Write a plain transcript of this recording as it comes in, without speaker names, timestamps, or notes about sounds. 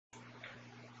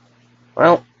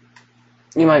Well,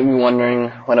 you might be wondering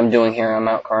what I'm doing here on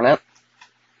Mount Coronet.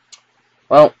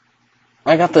 Well,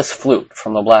 I got this flute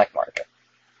from the black market.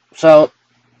 So,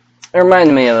 it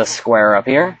reminded me of this square up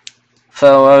here.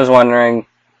 So I was wondering,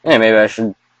 hey, maybe I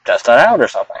should test that out or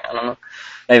something. I don't know.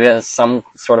 Maybe it has some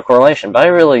sort of correlation. But I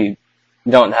really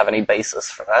don't have any basis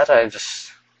for that. I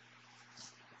just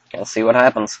gonna see what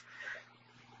happens.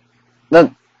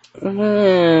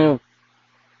 Oh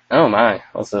my,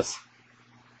 what's this?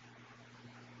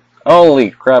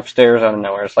 Holy crap, stairs out of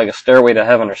nowhere. It's like a stairway to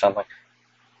heaven or something.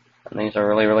 And these are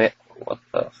really... What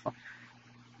the fuck?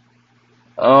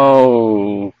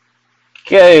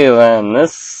 Okay then,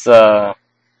 this, well,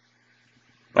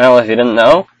 if you didn't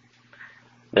know,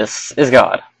 this is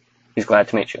God. He's glad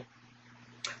to meet you.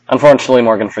 Unfortunately,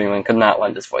 Morgan Freeman could not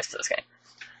lend his voice to this game.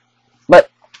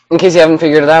 But, in case you haven't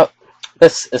figured it out,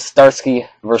 this is Starsky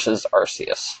versus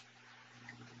Arceus.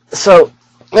 So,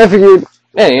 I figured,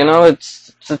 hey, you know,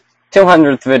 it's a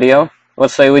 200th video.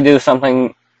 Let's say we do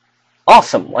something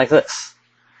awesome like this.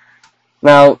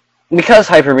 Now, because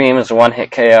Hyper Beam is a one-hit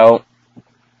KO,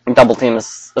 Double Team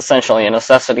is essentially a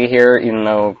necessity here, even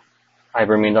though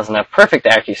Hyper Beam doesn't have perfect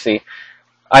accuracy.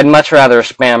 I'd much rather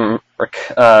spam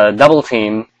Double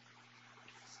Team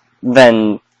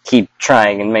than keep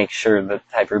trying and make sure that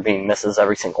Hyper Beam misses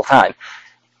every single time.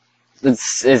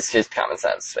 It's just common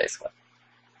sense, basically.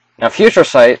 Now, Future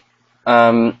Sight,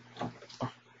 I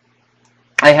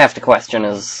have to question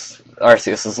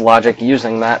Arceus' logic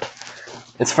using that.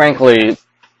 It's frankly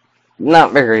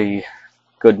not very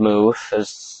good move,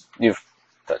 as he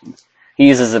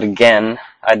uses it again.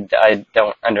 I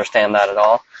don't understand that at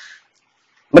all.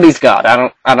 But he's God.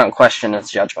 I don't question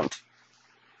his judgment.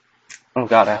 Oh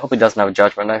god, I hope he doesn't have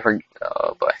judgment.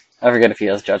 Oh boy, I forget if he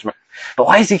has judgment. But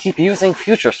why does he keep using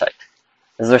Future Sight?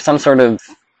 Is there some sort of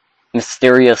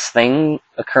mysterious thing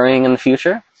occurring in the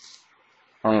future?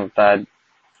 Well,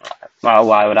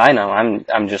 why would I know?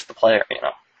 I'm just the player, you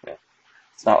know.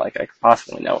 It's not like I could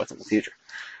possibly know what's in the future.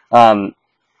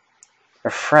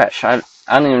 Refresh. I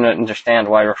don't even understand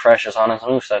why Refresh is on his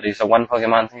moveset. He's a one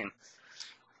Pokemon team.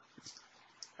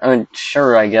 I mean,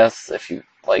 sure, I guess if you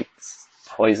like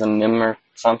poison him or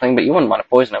something, but you wouldn't want to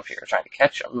poison him if you were trying to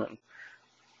catch him. And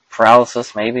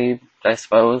paralysis, maybe, I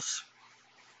suppose.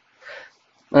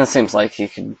 And it seems like he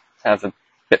could have a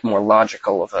bit more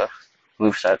logical of a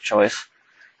moveset choice.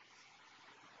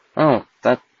 Oh,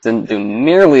 that didn't do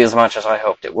nearly as much as I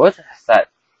hoped it would. That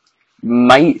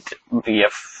might be a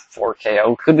 4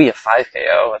 KO, could be a 5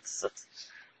 KO.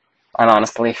 I'm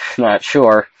honestly not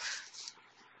sure.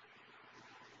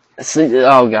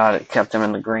 Oh god, it kept him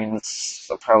in the green.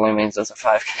 That probably means it's a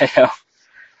 5 KO.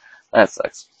 That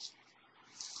sucks.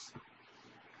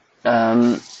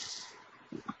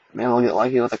 Maybe we'll get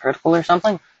lucky with a critical or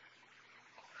something?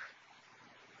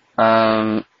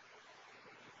 I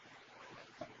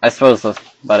suppose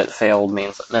but it failed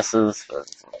means it misses.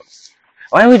 But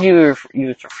why would you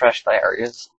use Refresh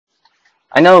Diaries?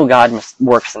 I know God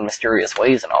works in mysterious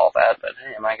ways and all that, but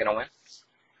hey, am I gonna win?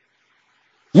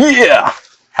 Yeah!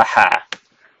 Haha.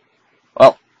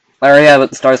 Well, there you have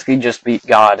it. Starsky just beat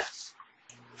God.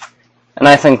 And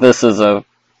I think this is a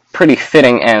pretty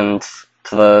fitting end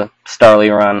to the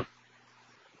Starly run.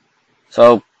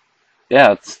 So,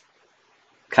 yeah, it's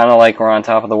kind of like we're on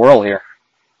top of the world here.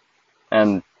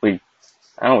 And we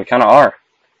kind of are.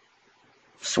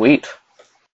 Sweet.